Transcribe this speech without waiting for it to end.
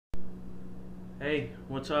Hey,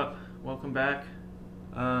 what's up? Welcome back.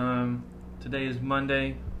 Today is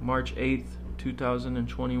Monday, March 8th,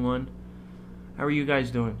 2021. How are you guys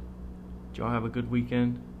doing? Did y'all have a good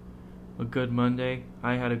weekend? A good Monday?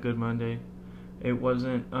 I had a good Monday. It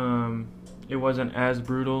wasn't as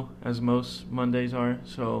brutal as most Mondays are,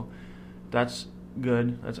 so that's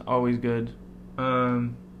good. That's always good. Yeah,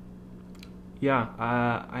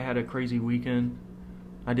 I had a crazy weekend.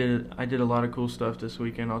 I did a lot of cool stuff this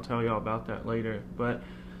weekend. I'll tell y'all about that later. But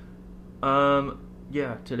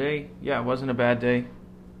yeah, today, it wasn't a bad day.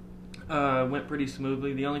 Went pretty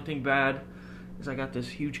smoothly. The only thing bad is I got this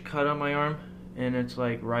huge cut on my arm, and it's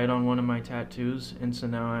like right on one of my tattoos, and so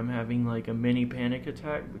now I'm having like a mini panic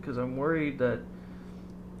attack because I'm worried that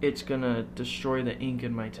it's gonna destroy the ink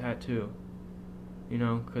in my tattoo. You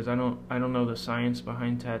know, because I don't know the science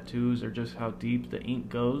behind tattoos or just how deep the ink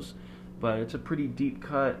goes, but it's a pretty deep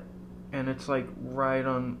cut, and it's like right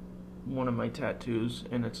on one of my tattoos,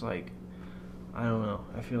 and it's like, I don't know,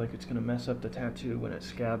 I feel like it's gonna mess up the tattoo when it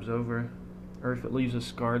scabs over, or if it leaves a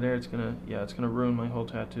scar there, it's gonna ruin my whole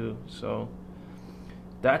tattoo. So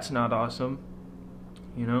that's not awesome.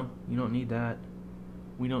 You know, you don't need that.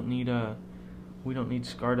 We don't need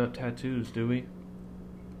scarred up tattoos, do we?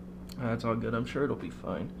 That's all good. I'm sure it'll be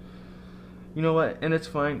fine. You know what? And it's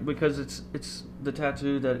fine because it's the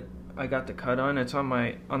tattoo that I got the cut on. It's on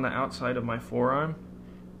the outside of my forearm,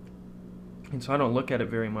 and so I don't look at it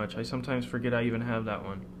very much. I sometimes forget I even have that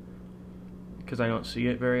one because I don't see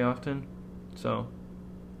it very often. So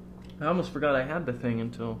I almost forgot I had the thing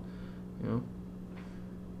until,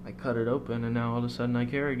 I cut it open, and now all of a sudden I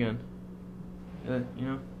care again.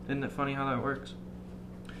 Isn't it funny how that works?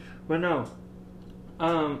 But no.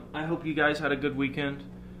 I hope you guys had a good weekend.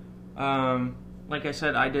 Like I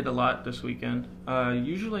said, I did a lot this weekend.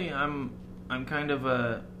 Usually I'm kind of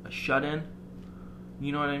a shut-in.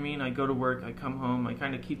 You know what I mean? I go to work, I come home, I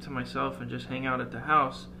kind of keep to myself and just hang out at the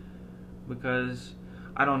house because,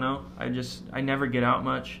 I don't know, I never get out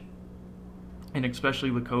much. And especially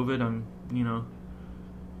with COVID,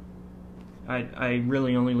 I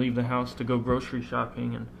really only leave the house to go grocery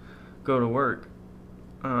shopping and go to work.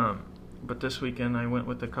 But this weekend I went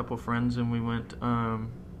with a couple friends, and we went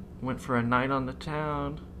for a night on the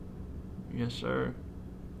town. Yes, sir.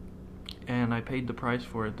 And I paid the price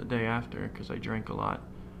for it the day after because I drank a lot.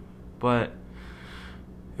 But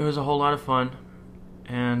it was a whole lot of fun,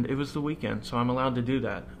 and it was the weekend, so I'm allowed to do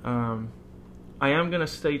that. I am going to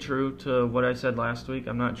stay true to what I said last week.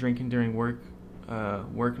 I'm not drinking during work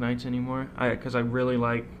nights anymore because I really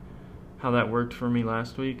like how that worked for me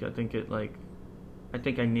last week. I think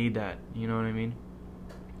I need that, you know what I mean?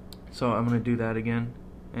 So I'm going to do that again,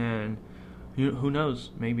 and who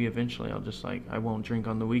knows, maybe eventually I'll just I won't drink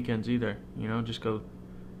on the weekends either, just go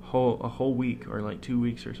a whole week or 2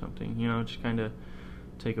 weeks or something, just kind of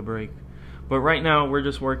take a break. But right now we're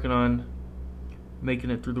just working on making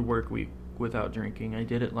it through the work week without drinking. I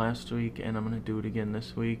did it last week, and I'm going to do it again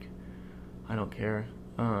this week. I don't care.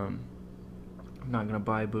 I'm not going to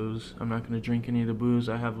buy booze. I'm not going to drink any of the booze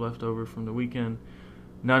I have left over from the weekend.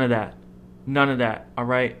 None of that. All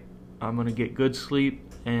right? I'm going to get good sleep,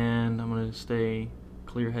 and I'm going to stay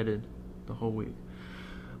clear-headed the whole week.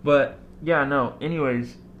 But, yeah, no.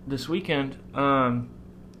 Anyways, this weekend,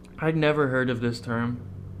 I'd never heard of this term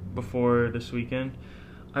before this weekend.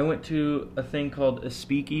 I went to a thing called a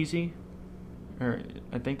speakeasy, or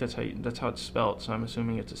I think that's how it's spelled, so I'm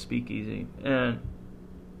assuming it's a speakeasy. And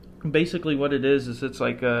basically what it is it's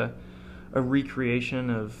like a recreation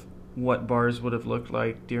of what bars would have looked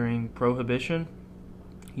like during Prohibition.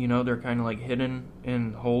 They're kind of like hidden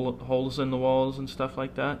in holes in the walls and stuff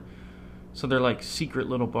like that. So they're like secret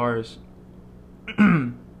little bars.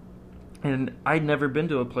 And I'd never been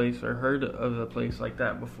to a place or heard of a place like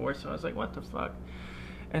that before, so I was like, what the fuck?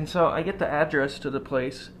 And so I get the address to the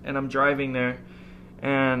place, and I'm driving there,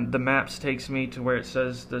 and the maps takes me to where it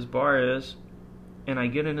says this bar is, and I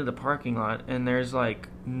get into the parking lot, and there's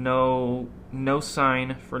no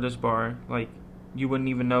sign for this bar. You wouldn't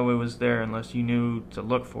even know it was there unless you knew to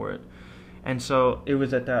look for it. And so it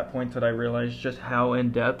was at that point that I realized just how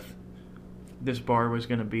in depth this bar was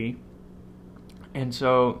going to be. And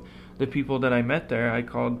so the people that I met there, I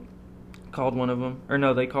called one of them, or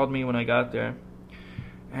no, they called me when I got there,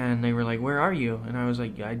 and they were like, "Where are you?" And I was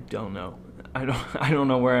like, "I don't know. I don't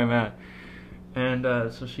know where I'm at." And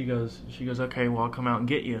so she goes, "Okay, well, I'll come out and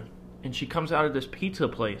get you." And she comes out of this pizza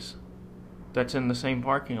place that's in the same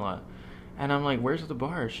parking lot. And I'm like, "Where's the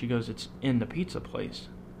bar?" She goes, "It's in the pizza place."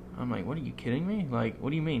 I'm like, "What, are you kidding me? What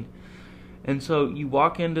do you mean?" And so you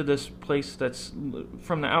walk into this place that's,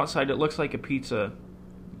 from the outside, it looks like a pizza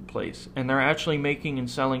place. And they're actually making and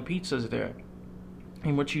selling pizzas there.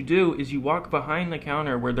 And what you do is you walk behind the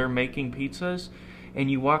counter where they're making pizzas, and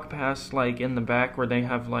you walk past, like, in the back where they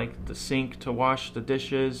have, like, the sink to wash the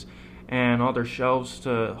dishes and all their shelves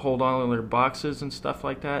to hold all of their boxes and stuff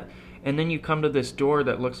like that. And then you come to this door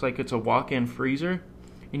that looks like it's a walk-in freezer,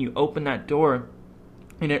 and you open that door,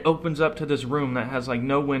 and it opens up to this room that has, like,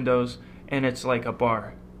 no windows, and it's like a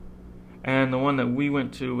bar. And the one that we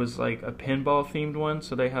went to was, like, a pinball-themed one,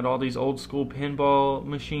 so they had all these old-school pinball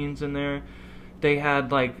machines in there. They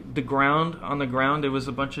had, like, on the ground, it was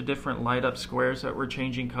a bunch of different light-up squares that were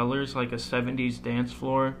changing colors, like a 70s dance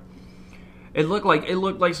floor. It looked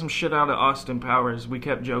like some shit out of Austin Powers. We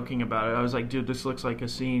kept joking about it. I was like, dude, this looks like a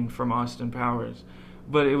scene from Austin Powers.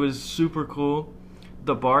 But it was super cool.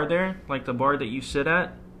 The bar there, like the bar that you sit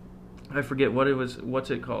at, I forget what's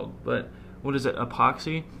it called, but what is it,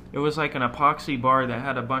 epoxy? It was like an epoxy bar that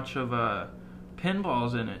had a bunch of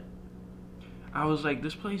pinballs in it. I was like,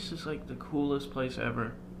 this place is like the coolest place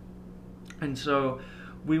ever. And so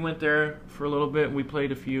we went there for a little bit. We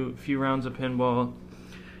played a few rounds of pinball,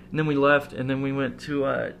 and then we left. And then we went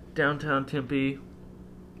to downtown Tempe.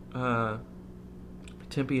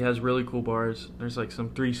 Tempe has really cool bars. There's like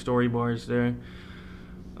some 3-story bars there.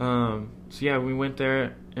 So yeah, we went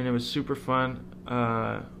there, and it was super fun.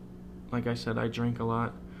 Like I said, I drink a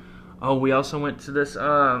lot. Oh, we also went to this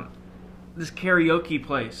karaoke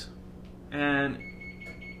place. And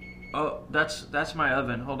oh, that's my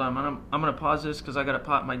oven. Hold on, I'm gonna pause this because I gotta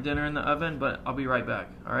pop my dinner in the oven, but I'll be right back.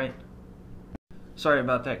 All right. Sorry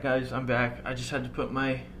about that, guys. I'm back. I just had to put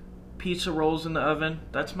my pizza rolls in the oven.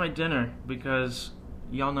 That's my dinner because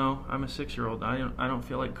y'all know I'm a 6-year-old. I don't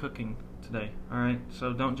feel like cooking today. All right.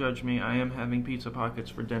 So don't judge me. I am having pizza pockets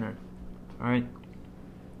for dinner. All right.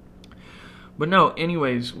 But no.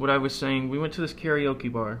 Anyways, what I was saying, we went to this karaoke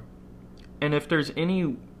bar, and if there's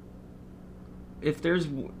any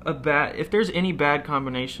bad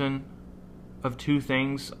combination of two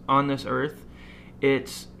things on this earth,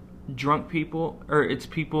 it's drunk people, or it's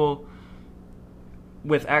people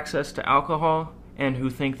with access to alcohol and who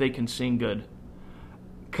think they can sing good.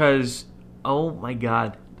 Cause, oh my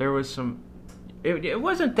God, there was some, it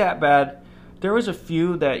wasn't that bad. There was a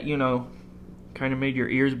few that, kind of made your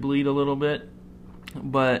ears bleed a little bit,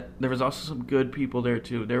 but there was also some good people there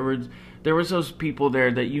too. There was those people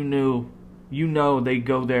there that they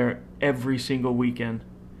go there every single weekend.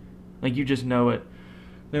 Like, you just know it.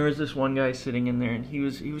 There was this one guy sitting in there, and he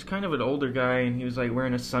was kind of an older guy, and he was like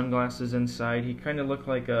wearing his sunglasses inside. He kind of looked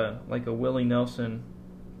like a Willie Nelson.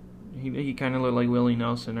 He kind of looked like Willie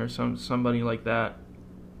Nelson or somebody like that.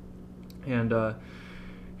 And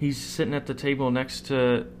he's sitting at the table next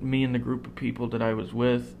to me and the group of people that I was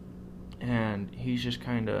with, and he's just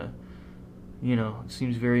kind of,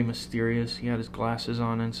 seems very mysterious. He had his glasses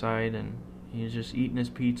on inside, and he was just eating his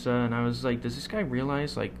pizza, and I was like, does this guy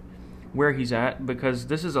realize, like, where he's at? Because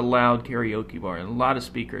this is a loud karaoke bar and a lot of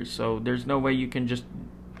speakers, so there's no way you can just,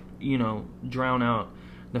 drown out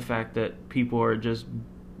the fact that people are just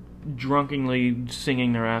drunkenly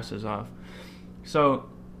singing their asses off. So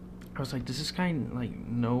I was like, does this guy, like,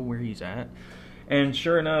 know where he's at? And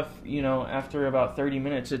sure enough, after about 30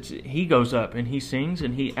 minutes, he goes up and he sings,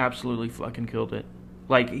 and he absolutely fucking killed it.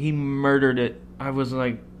 Like, he murdered it. I was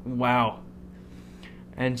like, wow.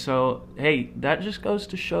 And so, hey, that just goes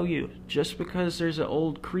to show you, just because there's an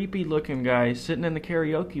old creepy looking guy sitting in the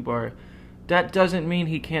karaoke bar, that doesn't mean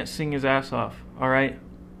he can't sing his ass off, alright?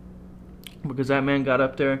 Because that man got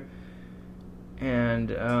up there, and,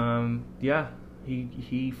 yeah,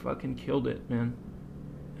 he fucking killed it, man.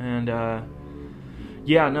 And,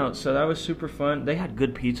 yeah, no, so that was super fun. They had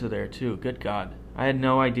good pizza there, too, good God. I had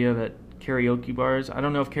no idea that karaoke bars, I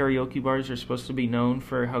don't know if karaoke bars are supposed to be known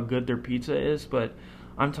for how good their pizza is, but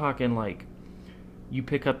I'm talking like you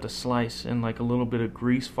pick up the slice and like a little bit of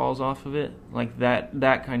grease falls off of it, like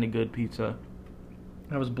that kind of good pizza.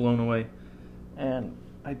 I was blown away, and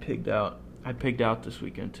I pigged out this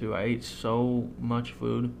weekend too. I ate so much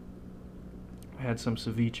food. I had some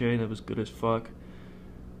ceviche that was good as fuck,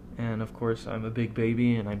 and of course I'm a big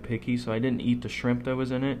baby and I'm picky, so I didn't eat the shrimp that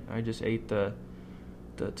was in it. I just ate the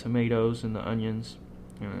tomatoes and the onions,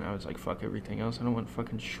 and I was like, fuck everything else. I don't want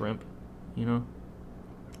fucking shrimp,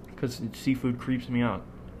 because seafood creeps me out,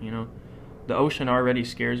 The ocean already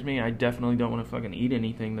scares me. I definitely don't want to fucking eat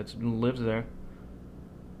anything that lives there.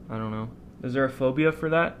 I don't know. Is there a phobia for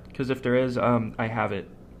that? Because if there is, I have it.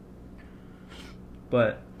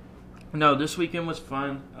 But no, this weekend was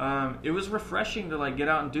fun. It was refreshing to like get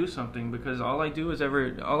out and do something, because all I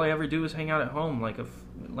ever do is hang out at home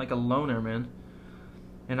like a loner, man.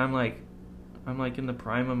 And I'm like, I'm like in the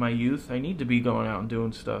prime of my youth. I need to be going out and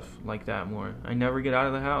doing stuff like that more. I never get out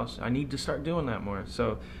of the house. I need to start doing that more.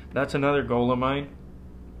 So that's another goal of mine,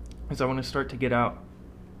 is I want to start to get out.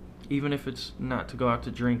 Even if it's not to go out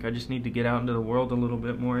to drink, I just need to get out into the world a little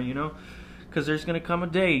bit more, you know? Because there's going to come a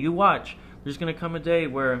day, you watch, there's going to come a day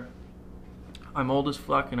where I'm old as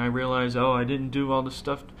fuck and I realize, oh, I didn't do all the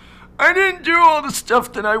stuff. I didn't do all the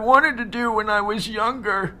stuff that I wanted to do when I was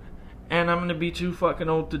younger. And I'm going to be too fucking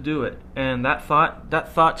old to do it. And that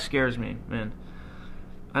thought scares me, man.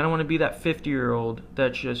 I don't want to be that 50-year-old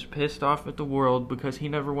that's just pissed off at the world because he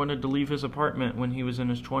never wanted to leave his apartment when he was in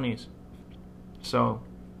his 20s. So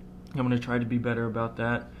I'm going to try to be better about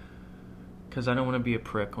that. Because I don't want to be a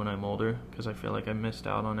prick when I'm older. Because I feel like I missed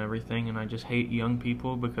out on everything. And I just hate young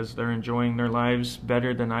people because they're enjoying their lives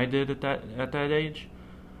better than I did at that age.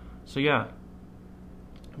 So yeah,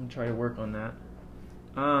 I'm going to try to work on that.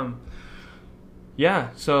 Yeah,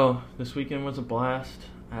 so this weekend was a blast.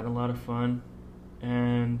 I had a lot of fun.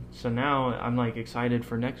 And so now I'm like excited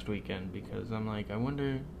for next weekend because I'm like, I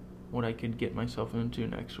wonder what I could get myself into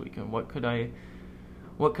next weekend. What could I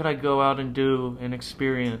go out and do and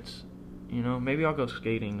experience? You know, maybe I'll go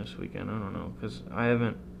skating this weekend. I don't know, because I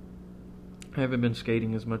haven't been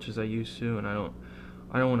skating as much as I used to, and I don't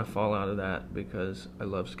want to fall out of that because I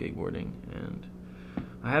love skateboarding, and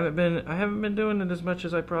I haven't been doing it as much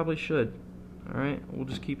as I probably should. All right, we'll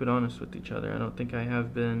just keep it honest with each other. I don't think I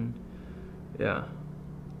have been. Yeah.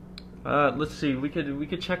 Let's see. We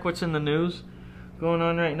could check what's in the news going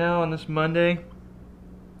on right now on this Monday.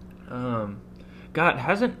 God,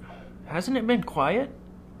 hasn't it been quiet?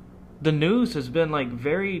 The news has been like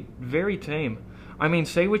very, very tame. I mean,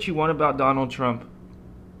 say what you want about Donald Trump,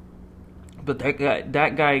 but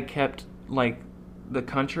that guy kept like the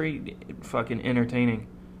country fucking entertaining.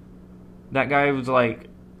 That guy was like,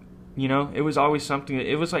 you know, it was always something.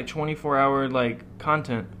 It was like 24-hour like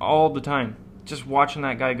content all the time. Just watching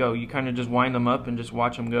that guy go, you kind of just wind him up and just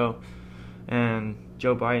watch him go. And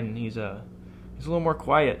Joe Biden, he's a little more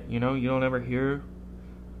quiet. You know, you don't ever hear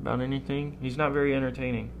about anything. He's not very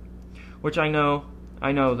entertaining. Which I know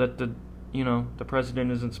that the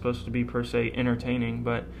president isn't supposed to be per se entertaining,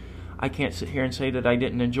 but I can't sit here and say that I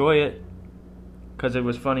didn't enjoy it because it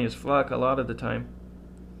was funny as fuck a lot of the time.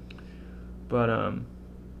 But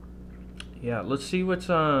yeah, let's see what's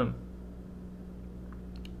on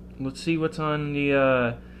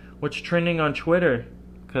the what's trending on Twitter,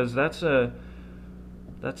 because that's a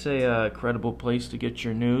credible place to get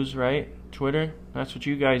your news, right? Twitter, that's what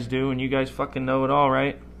you guys do, and you guys fucking know it all,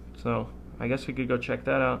 right? So I guess we could go check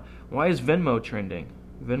that out. Why is Venmo trending?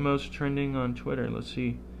 Venmo's trending on Twitter. Let's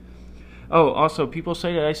see. Oh, also, people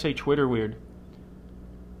say that I say Twitter weird.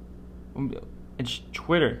 It's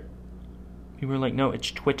Twitter. People are like, no,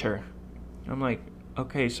 it's Twitter. I'm like,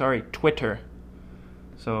 okay, sorry, Twitter.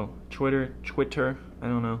 So, Twitter, I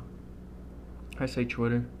don't know. I say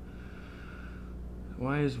Twitter.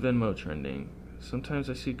 Why is Venmo trending? Sometimes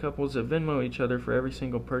I see couples that Venmo each other for every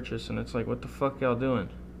single purchase, and it's like, what the fuck y'all doing?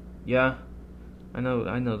 Yeah, I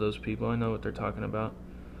know those people. I know what they're talking about.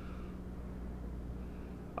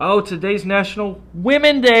 Oh, today's National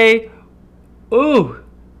Women Day. Ooh,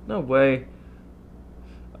 no way.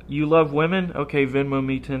 You love women? Okay, Venmo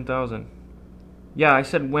me 10,000. Yeah, I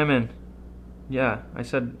said women. Yeah, I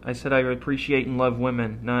said I appreciate and love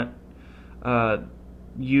women, not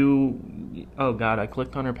you. Oh God, I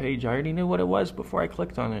clicked on her page. I already knew what it was before I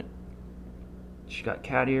clicked on it. She got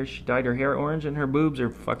cat ears. She dyed her hair orange, and her boobs are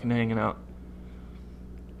fucking hanging out.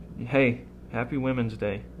 Hey, happy Women's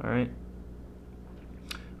Day, alright?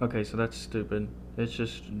 Okay, so that's stupid. It's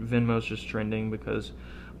just, Venmo's just trending because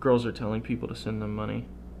girls are telling people to send them money.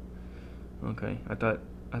 Okay, I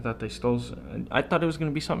thought they stole... I thought it was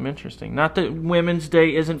going to be something interesting. Not that Women's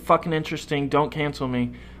Day isn't fucking interesting. Don't cancel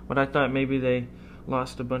me. But I thought maybe they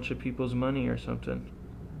lost a bunch of people's money or something.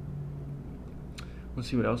 Let's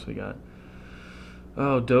see what else we got.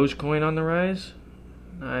 Oh, Dogecoin on the rise?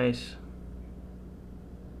 Nice.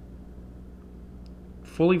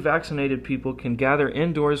 Fully vaccinated people can gather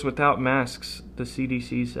indoors without masks, the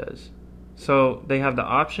CDC says. So they have the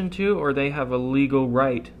option to, or they have a legal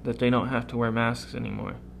right that they don't have to wear masks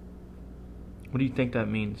anymore. What do you think that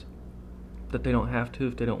means? That they don't have to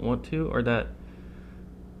if they don't want to, or that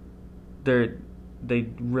they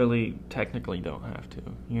really technically don't have to,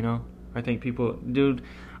 you know? I think people, dude,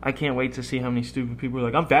 I can't wait to see how many stupid people are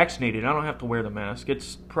like, I'm vaccinated, I don't have to wear the mask.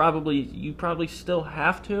 It's probably, you probably still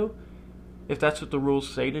have to, if that's what the rules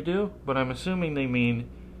say to do, but I'm assuming they mean,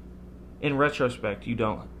 in retrospect, you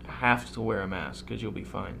don't have to wear a mask, because you'll be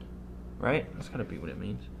fine. Right? That's gotta be what it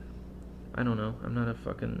means. I don't know. I'm not a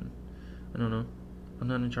fucking, I don't know. I'm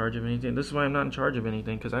not in charge of anything. This is why I'm not in charge of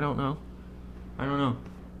anything, because I don't know.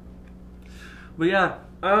 But yeah,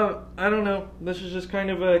 I don't know. This is just kind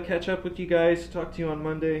of a catch up with you guys, talk to you on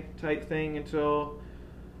Monday type thing until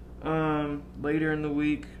later in the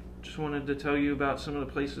week. Just wanted to tell you about some of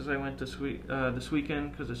the places I went this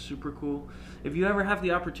weekend, because it's super cool. If you ever have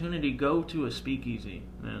the opportunity, go to a speakeasy,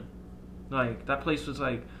 man. Like, that place was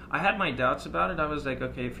like, I had my doubts about it. I was like,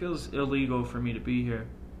 okay, it feels illegal for me to be here.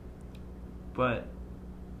 But,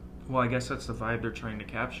 well, I guess that's the vibe they're trying to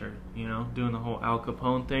capture, you know, doing the whole Al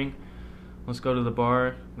Capone thing. Let's go to the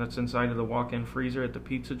bar that's inside of the walk-in freezer at the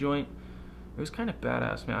pizza joint. It was kind of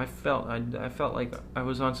badass, man. I felt like I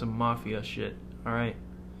was on some mafia shit, alright?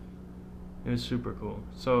 It was super cool.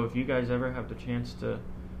 So if you guys ever have the chance to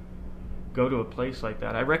go to a place like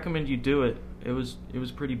that, I recommend you do it. It was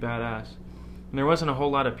pretty badass. And there wasn't a whole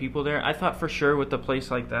lot of people there. I thought for sure with a place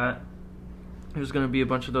like that, there was going to be a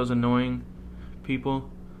bunch of those annoying people.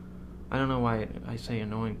 I don't know why I say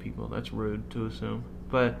annoying people. That's rude to assume.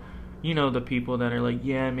 But, you know, the people that are like,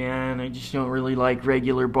 yeah, man, I just don't really like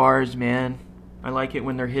regular bars, man. I like it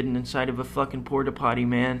when they're hidden inside of a fucking porta potty,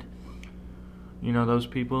 man. You know, those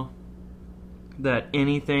people that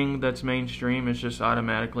anything that's mainstream is just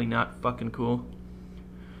automatically not fucking cool.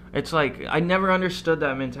 It's like, I never understood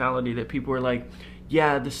that mentality that people were like,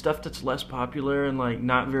 yeah, the stuff that's less popular and like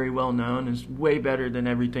not very well known is way better than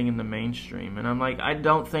everything in the mainstream. And I'm like, I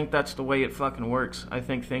don't think that's the way it fucking works. I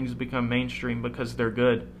think things become mainstream because they're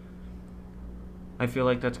good. I feel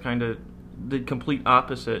like that's kind of the complete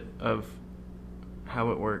opposite of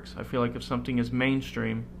how it works. I feel like if something is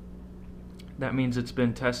mainstream, that means it's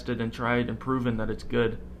been tested and tried and proven that it's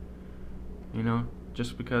good. You know,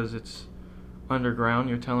 just because it's underground,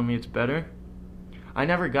 you're telling me it's better? I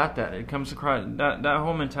never got that. It comes across, that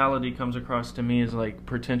whole mentality comes across to me as like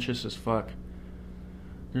pretentious as fuck.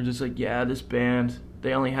 They're just like, yeah, this band,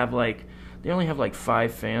 they only have like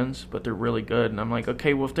 5 fans, but they're really good. And I'm like,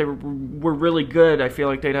 okay, well, if they were really good, I feel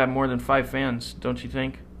like they'd have more than 5 fans, don't you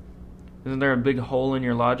think? Isn't there a big hole in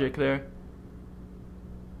your logic there?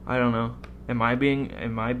 I don't know. Am I being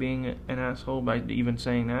an asshole by even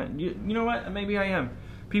saying that? You know what? Maybe I am.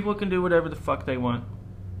 People can do whatever the fuck they want.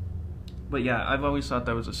 But yeah, I've always thought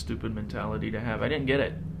that was a stupid mentality to have. I didn't get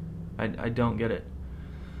it. I don't get it.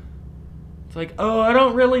 It's like, oh, I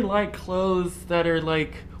don't really like clothes that are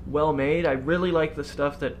like well made. I really like the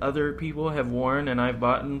stuff that other people have worn and I've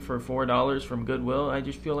bought for $4 from Goodwill. I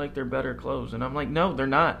just feel like they're better clothes. And I'm like, no, they're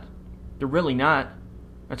not. They're really not.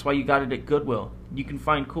 That's why you got it at Goodwill. You can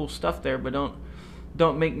find cool stuff there, but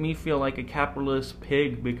don't make me feel like a capitalist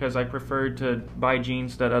pig because I preferred to buy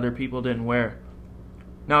jeans that other people didn't wear.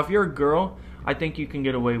 Now, if you're a girl, I think you can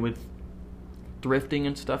get away with thrifting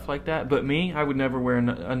and stuff like that. But me, I would never wear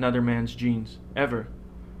another man's jeans ever.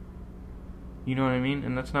 You know what I mean?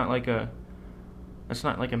 And that's not like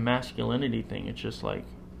a masculinity thing. It's just like,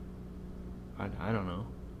 I don't know.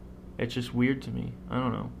 It's just weird to me. I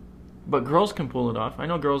don't know. But girls can pull it off. I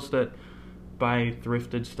know girls that buy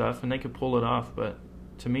thrifted stuff and they can pull it off, but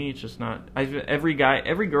to me it's just not. Every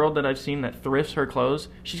girl that I've seen that thrifts her clothes,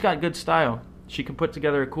 she's got good style. She can put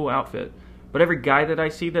together a cool outfit. But every guy that I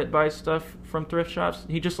see that buys stuff from thrift shops,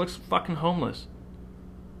 he just looks fucking homeless.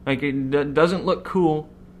 Like, it doesn't look cool.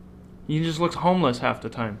 He just looks homeless half the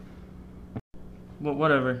time. But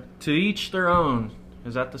whatever. To each their own.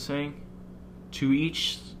 Is that the saying? To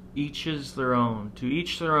each is their own. To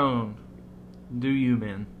each their own. Do you,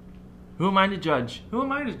 man? Who am I to judge? Who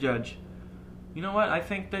am I to judge? You know what? I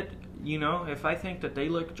think that, you know, if I think that they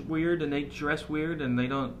look weird and they dress weird and they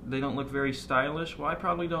don't look very stylish, well, I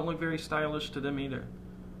probably don't look very stylish to them either.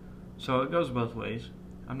 So it goes both ways.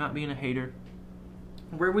 I'm not being a hater.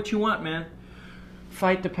 Wear what you want, man.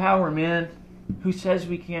 Fight the power, man. Who says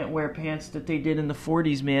we can't wear pants that they did in the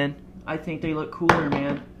 40s, man? I think they look cooler,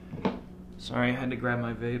 man. Sorry, I had to grab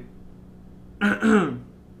my vape.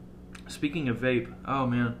 Speaking of vape, oh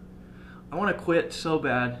man. I want to quit so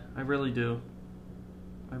bad. I really do.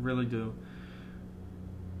 I really do.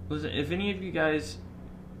 Listen, if any of you guys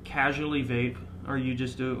casually vape, or you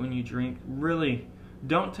just do it when you drink, really,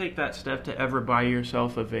 don't take that step to ever buy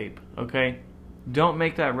yourself a vape, okay? Don't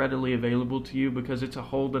make that readily available to you, because it's a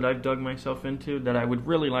hole that I've dug myself into that I would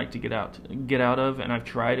really like to get out of, and I've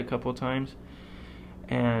tried a couple times,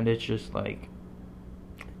 and it's just like,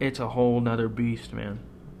 it's a whole nother beast, man.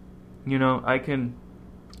 You know, I can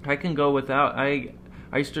go without. I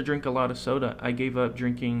used to drink a lot of soda. I gave up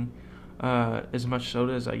drinking as much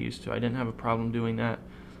soda as I used to. I didn't have a problem doing that.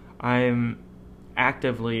 I'm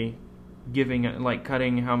actively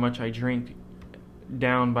cutting how much I drink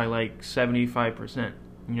down by like 75%.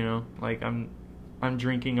 You know, like I'm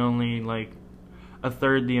drinking only like a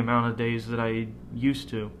third the amount of days that I used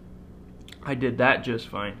to. I did that just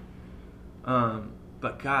fine.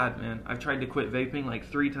 But God, man, I've tried to quit vaping like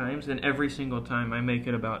 3 times, and every single time I make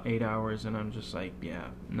it about 8 hours, and I'm just like, yeah,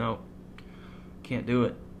 no, can't do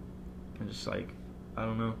it. I'm just like, I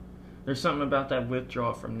don't know. There's something about that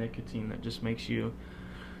withdrawal from nicotine that just makes you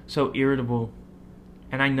so irritable.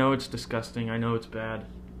 And I know it's disgusting. I know it's bad.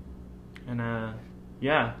 And,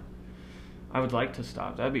 yeah, I would like to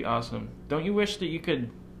stop. That'd be awesome. Don't you wish that you could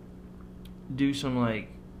do some, like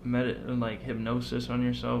hypnosis on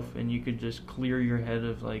yourself, and you could just clear your head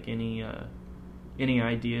of, like, any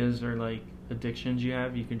ideas or, like, addictions you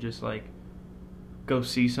have? You could just, like, go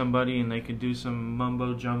see somebody and they could do some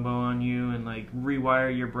mumbo jumbo on you and, like,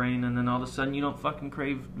 rewire your brain, and then all of a sudden you don't fucking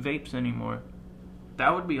crave vapes anymore.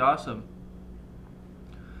 That would be awesome.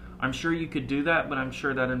 I'm sure you could do that, but I'm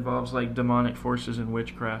sure that involves, like, demonic forces and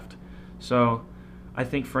witchcraft. So I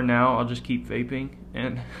think for now I'll just keep vaping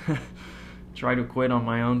and try to quit on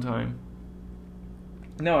my own time.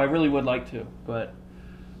 No, I really would like to, but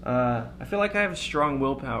I feel like I have strong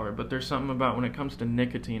willpower, but there's something about when it comes to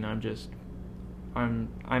nicotine, I'm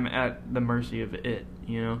at the mercy of it,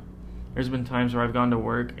 you know? There's been times where I've gone to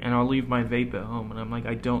work and I'll leave my vape at home and I'm like,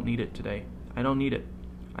 I don't need it today. I don't need it.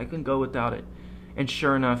 I can go without it. And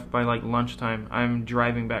sure enough, by like lunchtime, I'm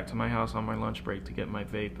driving back to my house on my lunch break to get my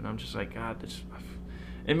vape, and I'm just like, God,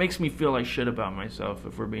 it makes me feel like shit about myself,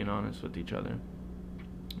 if we're being honest with each other.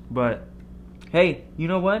 But hey, you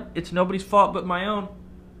know what? It's nobody's fault but my own.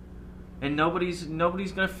 And nobody's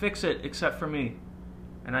gonna fix it except for me.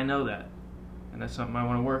 And I know that. And that's something I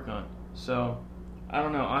want to work on. So, I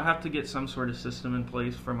don't know. I'll have to get some sort of system in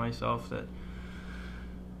place for myself that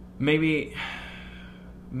maybe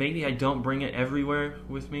I don't bring it everywhere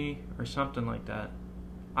with me or something like that.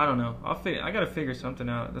 I don't know. I gotta figure something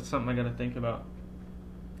out. That's something I gotta think about.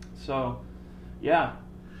 So, yeah.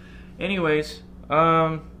 Anyways,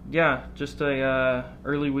 yeah, just a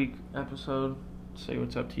early week episode. Say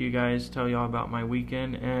what's up to you guys. Tell y'all about my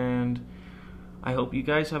weekend, and I hope you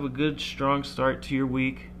guys have a good, strong start to your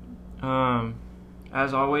week.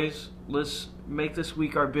 As always, let's make this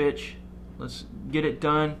week our bitch. Let's get it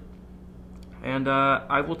done. And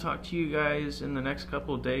I will talk to you guys in the next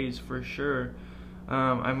couple of days for sure.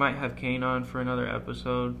 I might have Kane on for another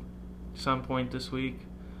episode some point this week.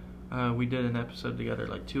 We did an episode together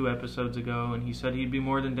like 2 episodes ago, and he said he'd be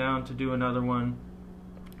more than down to do another one.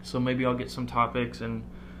 So maybe I'll get some topics and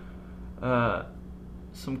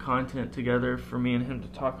some content together for me and him to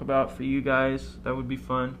talk about for you guys. That would be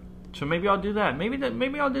fun. So maybe I'll do that.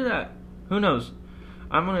 Maybe I'll do that. Who knows?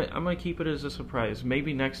 I'm gonna keep it as a surprise.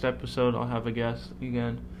 Maybe next episode I'll have a guest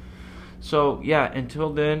again. So yeah,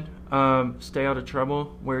 until then, stay out of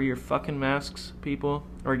trouble. Wear your fucking masks, people,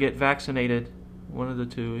 or get vaccinated. One of the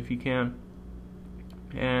two, if you can.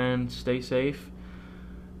 And stay safe.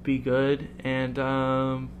 Be good, and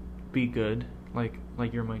be good, like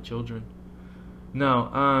you're my children.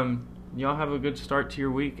 No, y'all have a good start to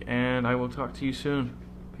your week, and I will talk to you soon.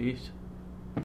 Peace.